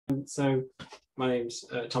So my name's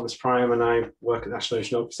Thomas Prime, and I work at the National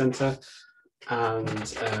Oceanography Centre.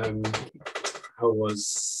 And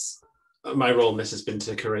my role in this has been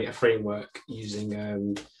to create a framework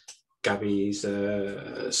using Gabby's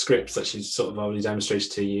scripts that she's sort of already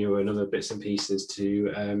demonstrated to you, and other bits and pieces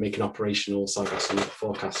to make an operational Sargassum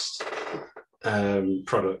forecast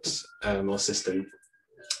product or system.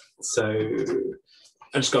 So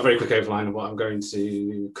I just got a very quick outline of what I'm going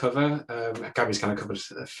to cover. Gabby's kind of covered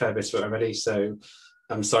a fair bit of it already, so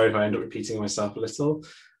I'm sorry if I end up repeating myself a little.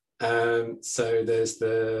 So there's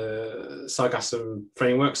the Sargassum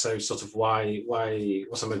framework, so sort of what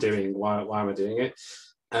am I doing, why am I doing it?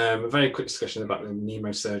 A very quick discussion about the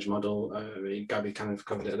Nemo surge model. Gabby kind of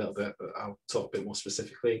covered it a little bit, but I'll talk a bit more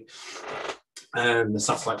specifically. The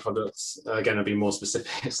satellite products, again, I'll be more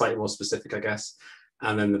specific, slightly more specific, I guess.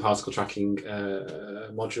 And then the particle tracking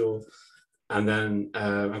module. And then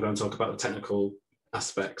I'm going to talk about the technical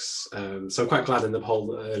aspects. So I'm quite glad in the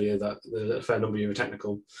poll earlier that a fair number of you are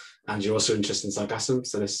technical, and you're also interested in Sargassum.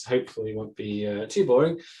 So this hopefully won't be too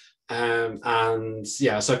boring. And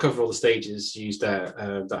yeah, so I cover all the stages used there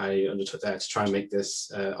that I undertook there to try and make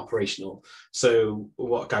this operational. So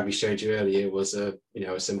what Gabby showed you earlier was a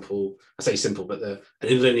simple, I say simple, but a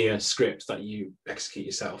linear script that you execute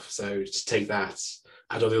yourself. So just take that,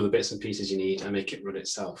 add all the other bits and pieces you need, and make it run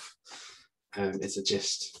itself. It's a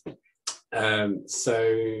gist. So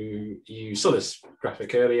you saw this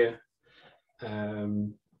graphic earlier.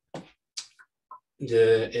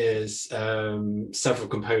 There is several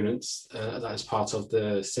components that is part of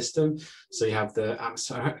the system. So you have the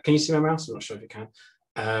atmospheric. Can you see my mouse? I'm not sure if you can.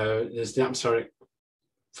 There's the atmospheric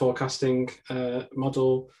forecasting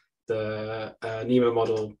model, the Nemo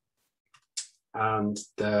model, and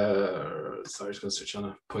the, sorry, I'm just going to switch on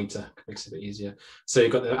a pointer, makes it a bit easier. So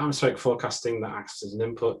you've got the atmospheric forecasting that acts as an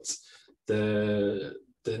input, the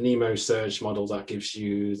Nemo surge model that gives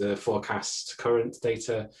you the forecast current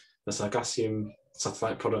data, the Sargassum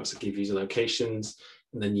satellite products that give you the locations,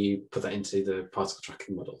 and then you put that into the particle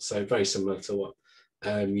tracking model. So very similar to what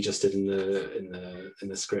you just did in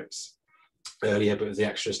the scripts earlier, but with the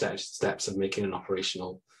extra steps of making an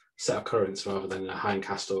operational set of currents rather than a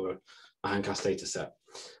hindcast or a hindcast data set.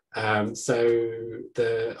 So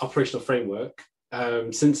the operational framework,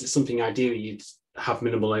 since it's something ideally you'd have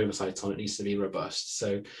minimal oversight on, it needs to be robust.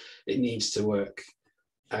 So it needs to work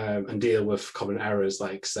and deal with common errors,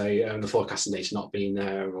 like say the forecasting data not being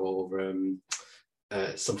there, or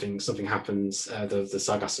something happens, the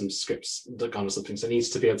Sargassum scripts gone or something. So it needs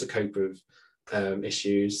to be able to cope with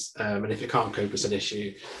issues, and if it can't cope with an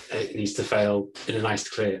issue, it needs to fail in a nice,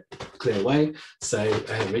 clear way. So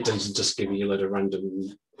it doesn't just give you a load of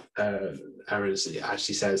random errors. It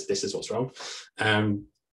actually says this is what's wrong.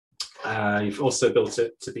 You've also built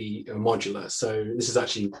it to be modular. So this is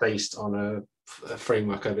actually based on a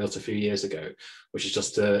framework I built a few years ago, which is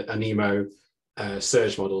just a Nemo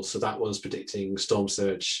surge model. So that was predicting storm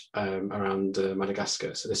surge around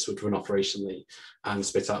Madagascar. So this would run operationally and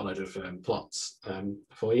spit out a load of plots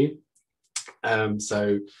for you.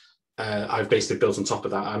 So I've basically built on top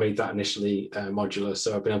of that. I made that initially modular,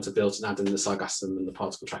 so I've been able to build and add in the Sargassum and the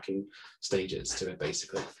particle tracking stages to it,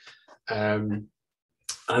 basically.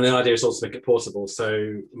 And the idea is also to make it portable.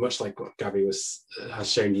 So much like what Gabby has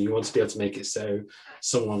shown you, you want to be able to make it so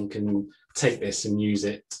someone can take this and use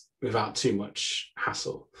it without too much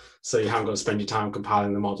hassle. So you haven't got to spend your time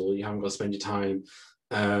compiling the model. You haven't got to spend your time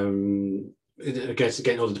getting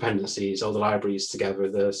all the dependencies, all the libraries together.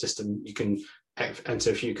 The system, you can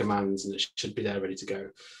enter a few commands and it should be there ready to go,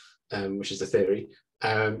 which is the theory.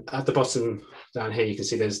 At the bottom down here, you can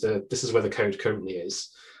see this is where the code currently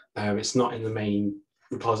is. It's not in the main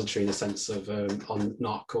repository in the sense of on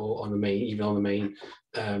NOC or on the main, even on the main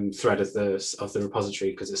thread of the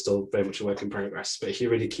repository, because it's still very much a work in progress. But if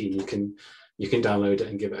you're really keen, you can download it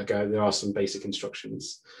and give it a go. There are some basic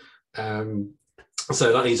instructions.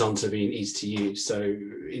 So that leads on to being easy to use. So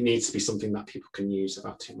it needs to be something that people can use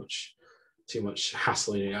without too much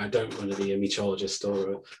hassle. I don't want to be a meteorologist or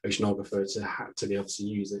an oceanographer to be able to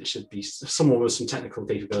use it. It should be someone with some technical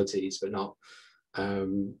capabilities, but not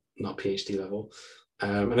PhD level.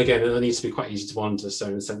 And again, it needs to be quite easy to monitor. So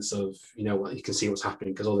in the sense of, what you can see what's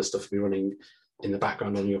happening, because all this stuff will be running in the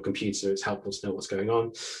background on your computer. It's helpful to know what's going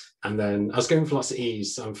on. And then I was going for lots of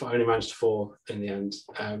ease. I only managed 4 in the end,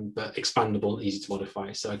 but expandable and easy to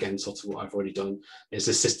modify. So again, sort of what I've already done is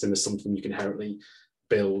this system is something you can inherently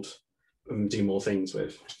build and do more things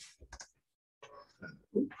with.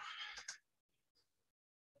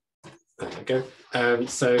 There we go.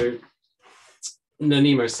 So the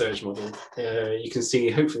Nemo surge model, you can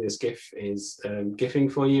see hopefully this GIF is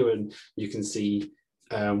GIFing for you, and you can see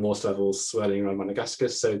water levels swirling around Madagascar.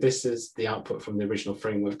 So this is the output from the original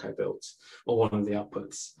framework I built, or one of the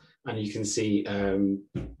outputs. And you can see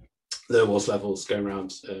the water levels going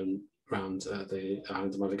around the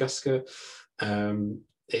island of Madagascar.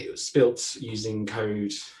 It was built using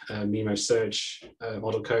code, NEMO Surge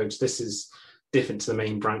model code. This is different to the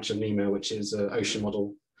main branch of NEMO, which is an ocean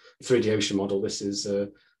model, 3D ocean model. This is a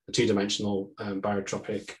two-dimensional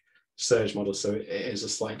barotropic surge model, so it is a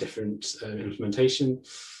slightly different implementation.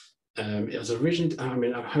 It was originally, I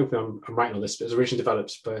mean, I'm hoping I'm right on this, but it was originally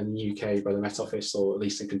developed by in the UK by the Met Office, or at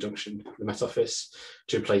least in conjunction with the Met Office,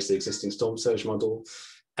 to replace the existing storm surge model.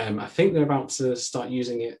 I think they're about to start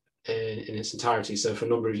using it in its entirety. So for a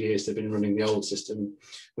number of years, they've been running the old system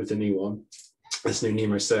with the new one, this new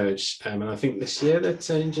NEMO Surge. And I think this year they're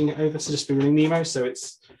changing it over to just be running NEMO. So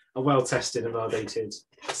it's a well-tested and validated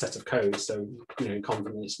set of code. So, you know,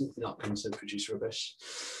 confident it's not going to produce rubbish.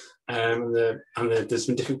 There's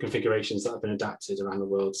been different configurations that have been adapted around the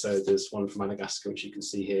world. So there's one for Madagascar, which you can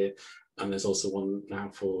see here. And there's also one now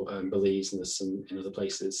for Belize, and there's some in other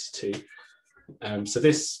places too. So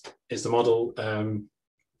this is the model.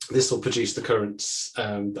 This will produce the currents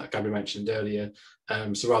that Gabby mentioned earlier.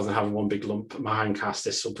 So rather than having one big lump Hindcast,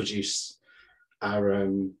 this will produce our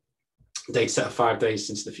data set of 5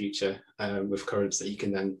 days into the future with currents that you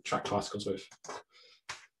can then track particles with.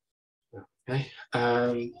 Okay,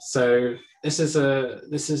 so this is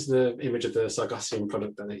the image of the Sargassum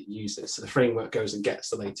product that it uses. So the framework goes and gets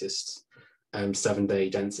the latest 7-day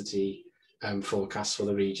density forecast for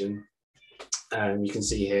the region. You can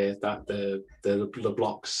see here that the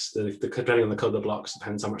blocks, depending on the colour of the blocks,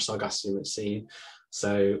 depends how much Sargassum it's seen.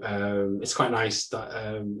 So it's quite nice that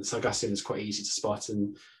Sargassum is quite easy to spot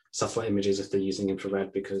in satellite images if they're using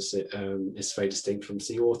infrared, because it's very distinct from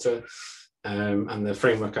seawater. And the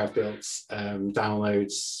framework I've built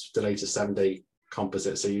downloads the latest 7-day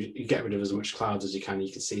composite. So you get rid of as much clouds as you can.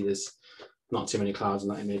 You can see there's not too many clouds in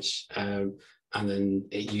that image. And then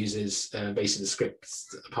it uses basically the script,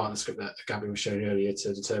 part of the script that Gabby was showing earlier,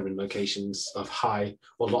 to determine locations of high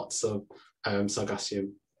or lots of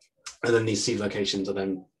Sargassum. And then these seed locations are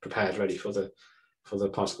then prepared, ready for the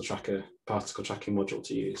particle tracking module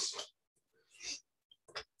to use.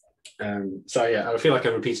 So yeah, I feel like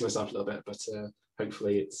I'm repeating myself a little bit, but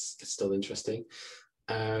hopefully it's still interesting.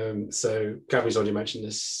 So Gabby's already mentioned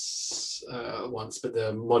this once, but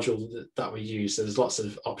the module that we use, there's lots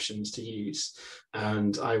of options to use,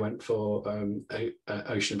 and I went for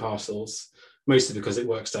ocean parcels, mostly because it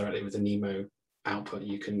works directly with the NEMO output.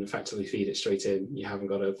 You can effectively feed it straight in. You haven't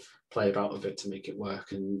got to play about with it to make it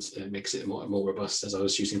work, and it makes it more robust, as I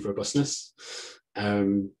was shooting for robustness.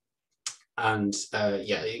 Yeah,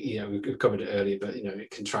 you know, we covered it earlier, but you know, it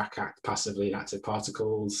can track passively active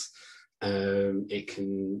particles. It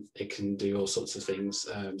can do all sorts of things.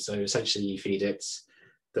 So essentially, you feed it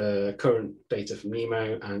the current data from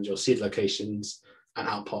NEMO and your seed locations, and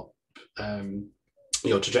output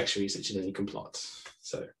your trajectories that you then can plot.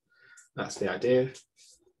 So that's the idea.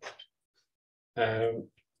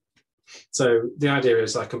 So the idea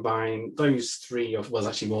is I combine those three, well, there's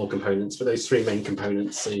actually more components, but those three main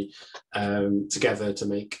components together to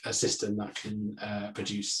make a system that can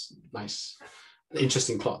produce nice,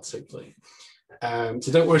 interesting plots, hopefully.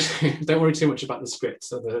 So don't worry too much about the script.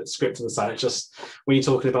 So the script on the side, it's just when you're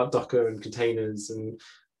talking about Docker and containers and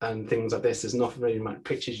things like this, there's not really much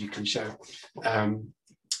pictures you can show.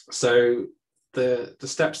 So the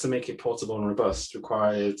steps to make it portable and robust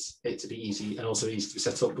required it to be easy, and also easy to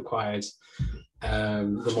set up, required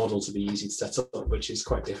the model to be easy to set up, which is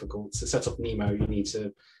quite difficult. To set up NEMO, you need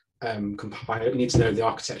to compile, you need to know the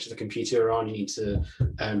architecture of the computer you're on, you need to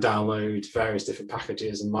download various different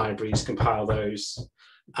packages and libraries, compile those,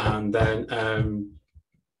 and then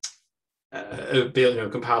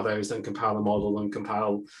compile those, then compile the model, and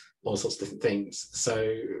compile all sorts of different things.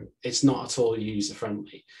 So it's not at all user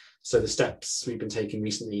friendly. So the steps we've been taking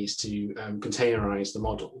recently is to containerize the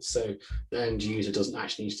model. So the end user doesn't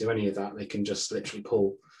actually need to do any of that. They can just literally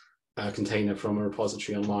pull a container from a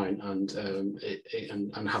repository online and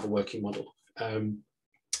have a working model.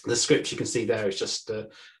 The script you can see there is just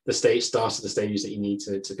the start of the stages that you need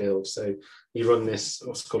to build. So you run this,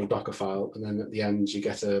 what's called a Docker file, and then at the end you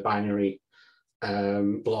get a binary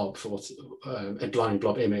blob a binary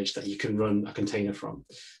blob image that you can run a container from.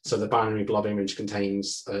 So the binary blob image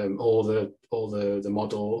contains all the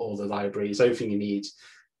model, all the libraries, everything you need.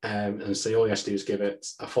 And so all you have to do is give it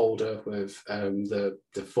a folder with the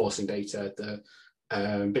forcing data, the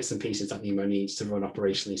bits and pieces that NEMO needs to run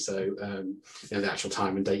operationally. So you know, the actual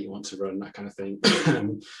time and date you want to run, that kind of thing,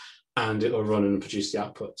 and it will run and produce the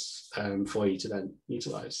outputs for you to then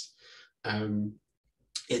utilize.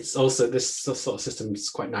 it's also, this sort of system is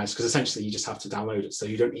quite nice because essentially you just have to download it. So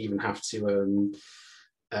you don't even have to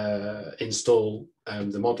install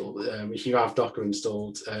the model. If you have Docker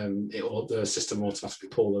installed, the system will automatically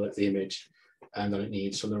pull the image that it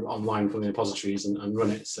needs from the online from the repositories and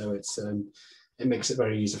run it. So it makes it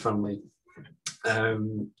very user friendly.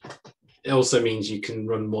 It also means you can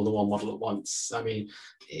run more than one model at once. I mean,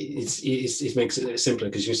 it makes it simpler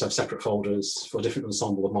because you just have separate folders for different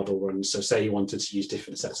ensemble of model runs. So say you wanted to use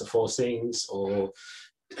different sets of forcings or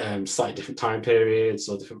slightly different time periods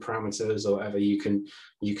or different parameters or whatever, you can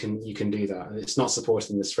do that. And it's not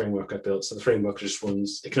supporting this framework I built. So the framework just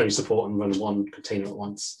runs, it can only support and run one container at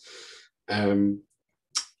once. And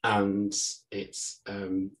it's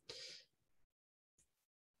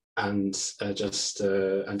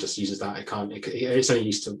just uses that. It's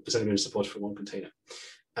only been supported for one container.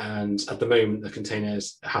 And at the moment, the container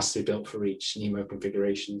has to be built for each Nemo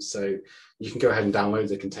configuration. So you can go ahead and download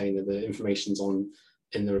the container. The information's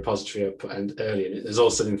in the repository I put earlier. There's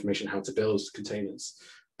also information how to build containers,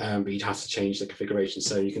 but you'd have to change the configuration.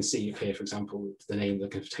 So you can see here, for example, the name of the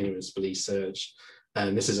container is Belize Surge.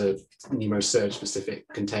 And this is a Nemo Surge specific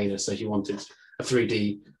container. So if you wanted a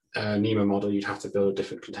 3D Nemo model, you'd have to build a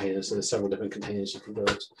different container. So there's several different containers you can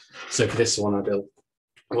build. So for this one, I built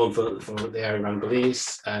one for the area around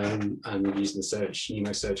Belize, and using the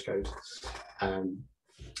Nemo Surge code.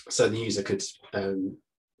 So the user could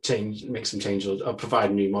make some changes or provide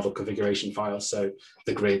a new model configuration file. So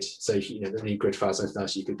the grid, so the new grid files, anything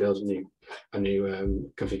else, you could build a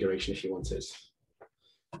new configuration if you wanted.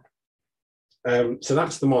 So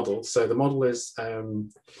that's the model. So the model is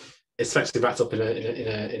it's effectively wrapped up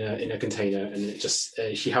in a container, and it just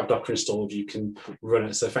if you have Docker installed, you can run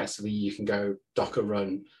it. So effectively, you can go Docker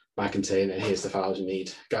run my container. Here's the files you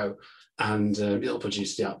need. Go, and it'll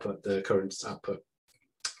produce the output, the current output.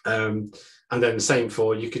 And then the same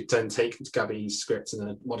you could then take Gabby's script and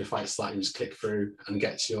then modify it slightly and just click through and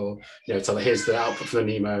get your, tell it, here's the output for the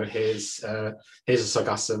Nemo, here's a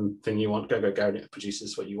Sargassum thing you want, go, and it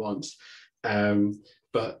produces what you want.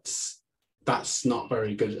 But that's not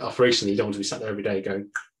very good operationally. You don't want to be sat there every day going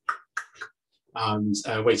and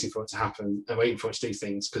waiting for it to happen and waiting for it to do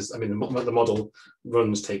things, because I mean the model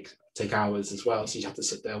runs take hours as well, so you have to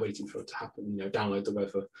sit there waiting for it to happen. Download the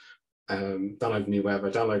weather, download new weather,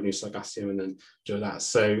 download new Sargassum, and then do that.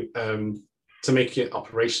 So to make it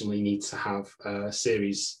operational, you need to have a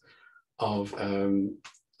series of what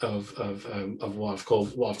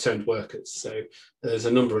I've termed workers. So there's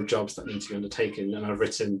a number of jobs that need to be undertaken, and I've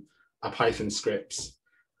written a Python script,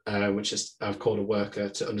 which I've called a worker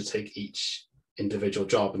to undertake each individual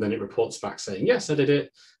job, and then it reports back saying, yes, I did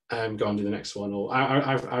it, go on to the next one, or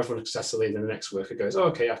I've run successfully, then the next worker goes, oh,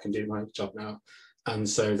 okay, I can do my job now. And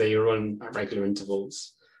so they run at regular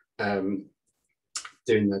intervals, doing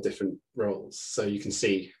their different roles. So you can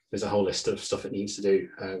see there's a whole list of stuff it needs to do.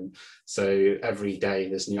 So every day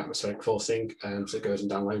there's new atmospheric forcing, so it goes and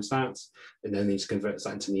downloads that, and then needs to convert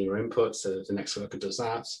that into Nemo input, so the next worker does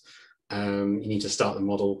that. You need to start the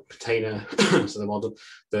model container, so the model,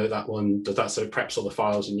 that one does that, so it preps all the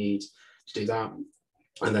files you need to do that,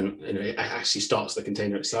 and then it actually starts the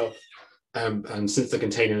container itself. And since the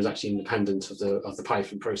container is actually independent of the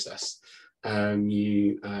Python process,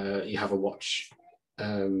 you have a watch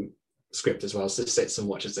script as well. So it sits and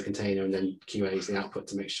watches the container and then QAs the output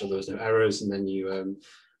to make sure there's no errors. And then you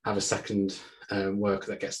have a second worker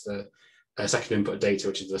that gets the second input data,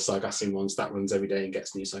 which is the Sargassum ones, that runs every day and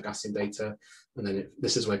gets new Sargassum data. And then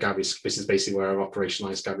this is basically where I've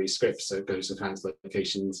operationalized Gabby's script. So it goes and finds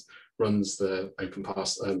locations, runs the ocean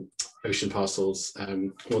parcels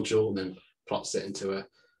module, and then plots it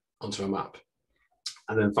onto a map.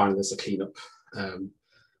 And then finally, there's a cleanup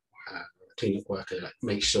worker that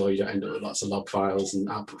makes sure you don't end up with lots of log files and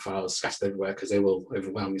output files scattered everywhere, because they will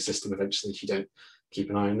overwhelm your system eventually if you don't keep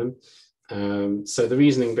an eye on them. So the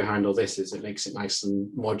reasoning behind all this is it makes it nice and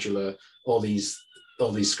modular. All these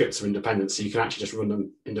scripts are independent, so you can actually just run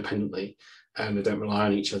them independently, and they don't rely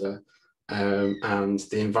on each other. And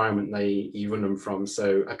the environment you run them from,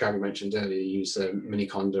 so Gabby mentioned earlier, you use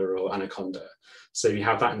Miniconda or Anaconda. So if you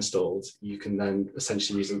have that installed, you can then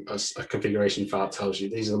essentially use a configuration file that tells you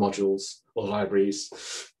these are the modules or libraries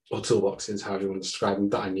or toolboxes, however you want to describe them,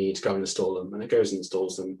 that I need, go and install them. And it goes and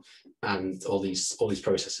installs them, and all these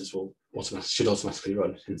processes should automatically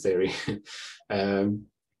run in theory. And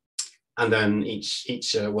then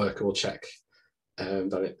each worker will check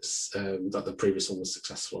that the previous one was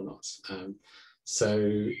successful or not.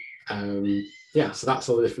 So that's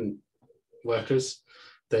all the different workers.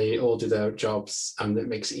 They all do their jobs, and it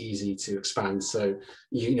makes it easy to expand. So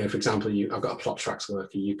for example, I've got a plot tracks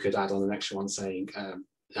worker. You could add on an extra one saying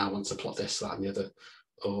I want to plot this, that, and the other.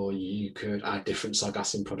 Or you could add different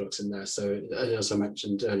Sargassum products in there. So as I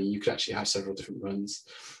mentioned earlier, you could actually have several different runs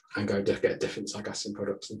and go get different Sargassum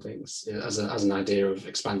products and things. As an idea of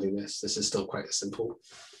expanding this, this is still quite a simple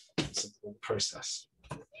process.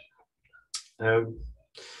 So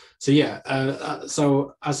yeah,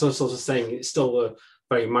 so as I was sort of saying, it's still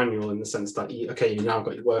very manual in the sense that you now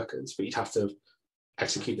got your workers, but you'd have to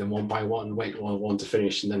execute them one by one, wait for one to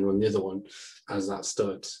finish, and then run the other one as that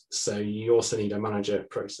stood. So you also need a manager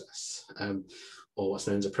process, or what's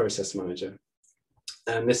known as a process manager.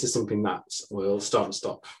 And this is something that will start and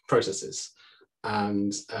stop processes.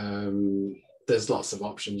 And there's lots of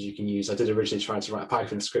options you can use. I did originally try to write a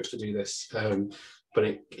Python script to do this, but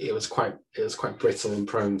it was quite brittle and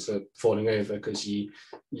prone to falling over because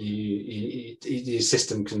your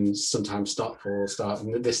system can sometimes stop or start,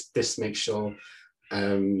 and this makes sure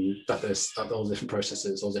that all different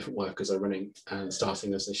processes, all different workers are running and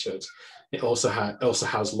starting as they should. It also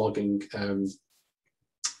has logging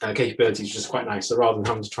capabilities, which is quite nice. So rather than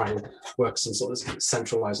having to try and work some sort of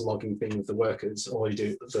centralized logging thing with the workers, all you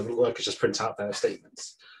do, the workers just print out their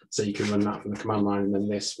statements. So you can run that from the command line, and then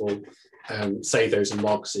this will save those in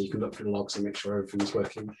logs, so you can look through the logs and make sure everything's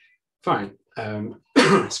working fine.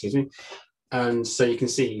 Excuse me. And so you can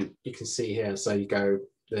see here. So you go.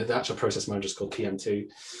 The actual process manager is called PM2,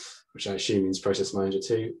 which I assume means process manager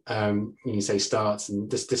 2. You say starts, and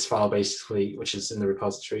this file basically, which is in the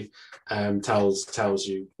repository, tells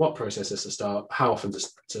you what processes to start, how often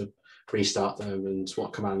to restart them, and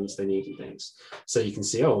what commands they need and things. So you can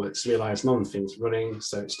see, oh, it's realized none of the things running,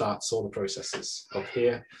 so it starts all the processes up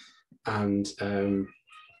here, and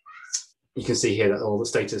you can see here that all the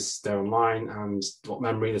status, they're online, and what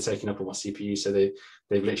memory they're taking up and what CPU. So they've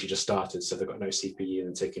literally just started, so they've got no CPU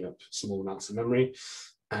and taking up small amounts of memory.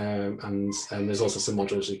 And there's also some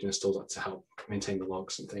modules you can install that to help maintain the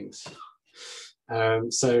logs and things.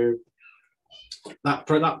 So that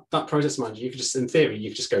process manager, you could just, in theory,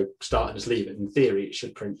 you could just go start and just leave it. In theory, it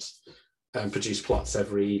should print and produce plots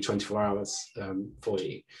every 24 hours for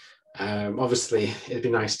you. Obviously, it'd be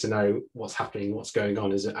nice to know what's happening, what's going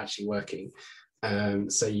on, is it actually working?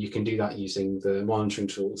 So you can do that using the monitoring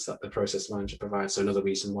tools that the process manager provides. So another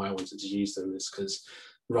reason why I wanted to use them is because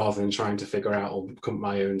rather than trying to figure out or come up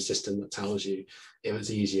my own system that tells you, it was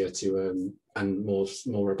easier to and more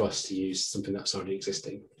robust to use something that's already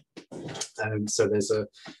existing. So there's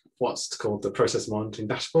what's called the process monitoring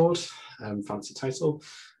dashboard, fancy title,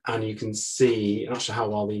 and you can see, I'm not sure how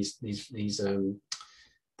well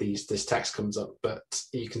this text comes up, but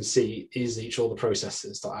you can see all the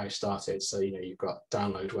processes that I started. So you've got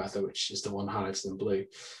download weather, which is the one highlighted in blue,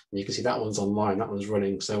 and you can see that one's online, that one's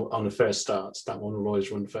running. So on the first start, that one will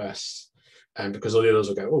always run first, and because all the others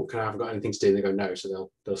will go, oh, I haven't got anything to do, they go no, so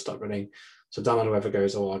they'll stop running. So download weather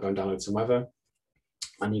goes, oh, I'll go and download some weather,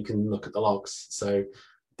 and you can look at the logs. So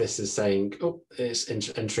this is saying, oh, it's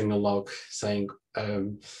entering a log saying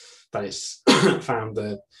that it's found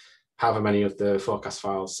however many of the forecast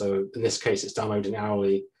files. So in this case, it's downloading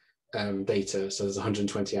hourly data. So there's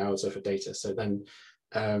 120 hours worth of data. So then,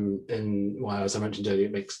 as I mentioned earlier,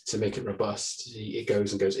 to make it robust, it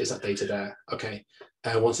goes and goes, is that data there? Okay.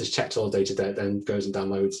 Once it's checked all the data there, then goes and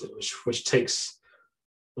downloads it, which takes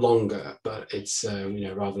longer, but it's,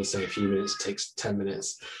 rather than say a few minutes, it takes 10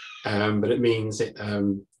 minutes. But it means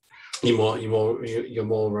you're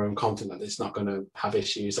more confident that it's not going to have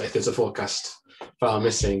issues. Like if there's a forecast file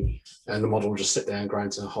missing and the model will just sit there and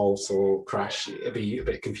grind to a halt or crash, it'd be a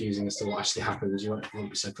bit confusing as to what actually happens. You won't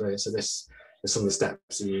be so clear. So this is some of the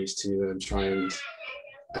steps you use to try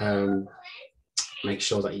and make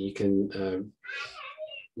sure that you can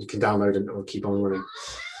download and or keep on running.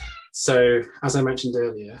 So as I mentioned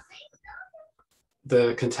earlier,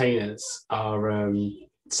 the containers are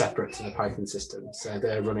separate to the Python system. So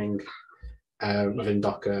they're running within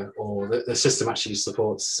Docker, or the system actually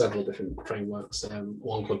supports several different frameworks.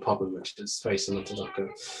 One called Podman, which is very similar to Docker.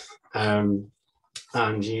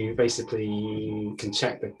 And you basically can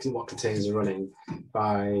check what containers are running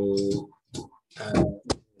by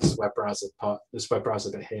this web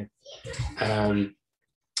browser bit here,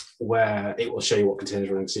 where it will show you what containers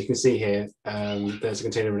are running. So you can see here, there's a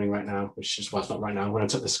container running right now, which is, well, it's not right now. When I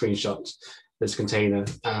took the screenshot, there's a container.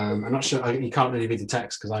 I'm not sure, you can't really read the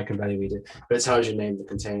text because I can barely read it, but it tells you the name of the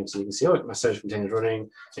container. So you can see, oh, my search container is running.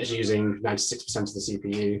 It's using 96% of the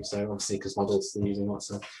CPU. So obviously, because models are using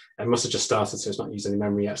lots of, it must have just started, so it's not using any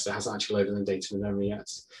memory yet. So it hasn't actually loaded the data in the memory yet.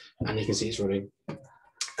 And you can see it's running.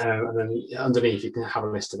 And then underneath, you can have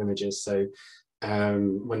a list of images. So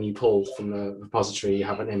when you pull from the repository, you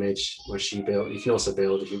have an image which you build. You can also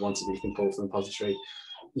build if you wanted, you can pull from the repository.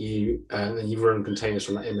 then you run containers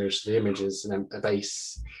from that image. The image is a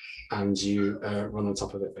base, and you run on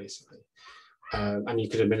top of it basically. And you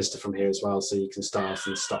could administer from here as well, so you can start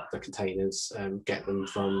and stop the containers, get them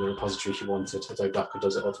from the repository if you wanted. Although Docker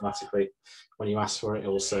does it automatically. When you ask for it, it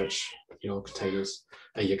will search your containers,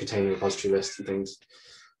 your container repository list and things.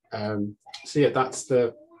 So yeah, that's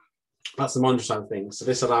the monitor side of things. So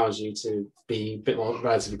this allows you to be a bit more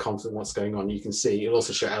relatively confident in what's going on. You can see, it'll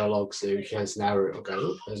also show error logs. So if there's an error, it'll go,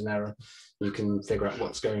 oh, there's an error. You can figure out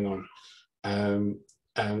what's going on.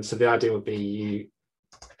 So the idea would be you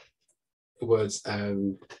would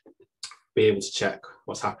be able to check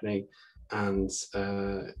what's happening and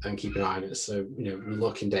keep an eye on it. So,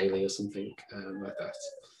 looking daily or something like that.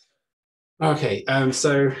 Okay,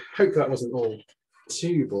 so hope that wasn't all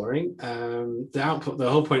too boring. The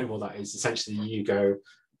whole point of all that is essentially you go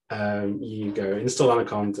install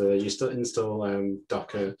Anaconda, you install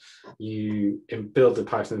Docker, you build the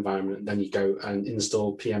Python environment, and then you go and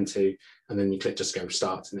install PM2, and then you click just go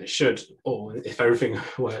start, and it should, or if everything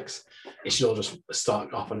works, it should all just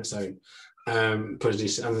start off on its own. And then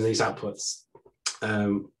these outputs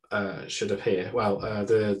should appear. Well,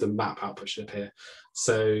 the map output should appear.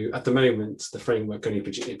 So at the moment, the framework only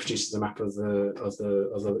produces a map of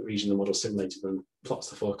the region the model simulated and plots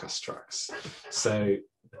the forecast tracks. So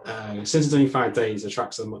since it's only 5 days, the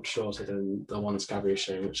tracks are much shorter than the ones Gabby is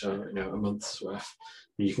showing, which are a month's worth.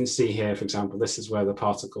 You can see here, for example, this is where the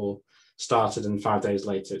particle started, and 5 days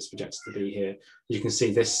later it's projected to be here. You can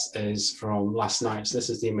see this is from last night. So this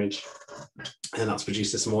is the image, and that's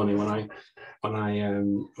produced this morning when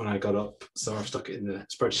I got up. So I've stuck it in the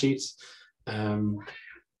spreadsheet.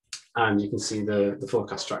 And you can see the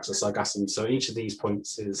forecast tracks of Sargassum. So each of these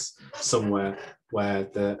points is somewhere where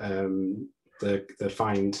the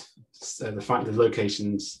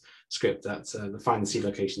locations script that the find the seed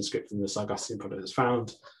location script in the Sargassum product is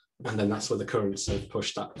found, and then that's where the currents have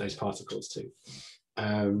pushed those particles to.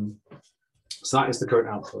 So that is the current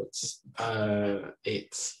outputs.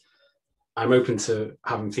 I'm open to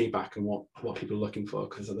having feedback and what people are looking for,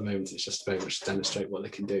 because at the moment it's just very much to demonstrate what they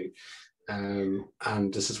can do.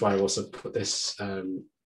 And this is why I also put this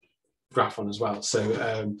graph on as well.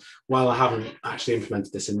 So while I haven't actually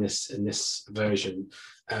implemented this in this version,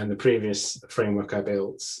 and the previous framework I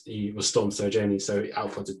built was storm surge only, so it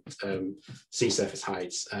outputted sea surface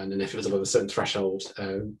heights, and then if it was above a certain threshold,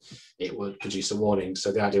 it would produce a warning.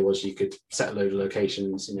 So the idea was you could set a load of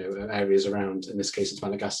locations, areas around, in this case it's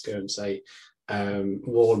Madagascar, and say,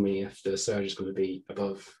 warn me if the surge is going to be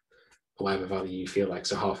above whatever value you feel like,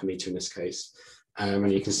 so 0.5 meter in this case.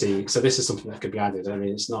 And you can see, so this is something that could be added. I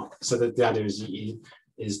mean, it's not, so the idea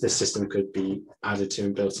is this system could be added to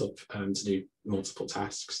and built up to do multiple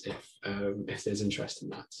tasks if there's interest in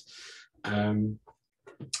that.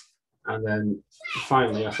 And then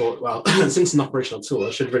finally, I thought, well, since it's an operational tool,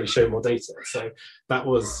 I should really show more data. So that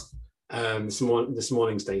was this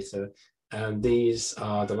morning's data. These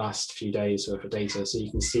are the last few days worth of data. So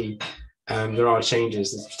you can see there are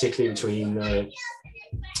changes, particularly between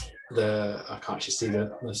I can't actually see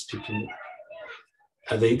those people.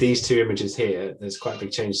 These two images here, there's quite a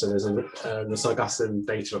big change. So there's the Sargassum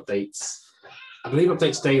data updates. I believe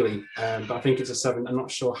updates daily, but I think it's I'm not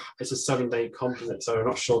sure, it's a 7-day composite. So I'm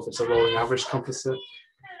not sure if it's a rolling average composite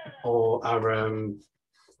or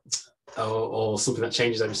something that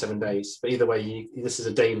changes every 7 days. But either way, this is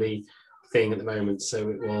a daily thing at the moment, so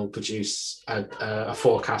it will produce a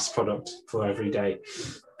forecast product for every day.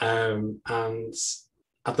 And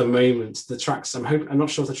at the moment, the tracks, I'm not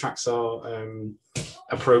sure if the tracks are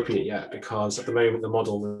appropriate yet, because at the moment the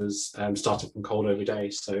model is starting from cold every day.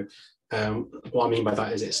 So what I mean by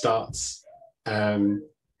that is it starts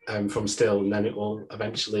from still, and then it will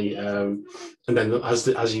eventually, and then as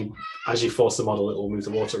you force the model, it will move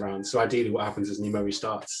the water around. So ideally what happens is Nemo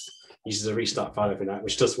restarts, uses a restart file every night,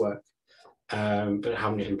 which does work. But I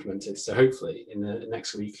haven't yet implemented. So hopefully in the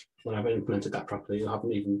next week, when I've implemented that properly, you'll have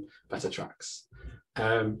even better tracks.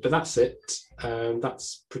 But that's it.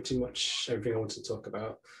 That's pretty much everything I wanted to talk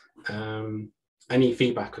about. Any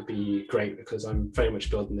feedback would be great, because I'm very much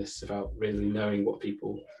building this without really knowing what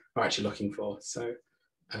people are actually looking for. So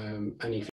any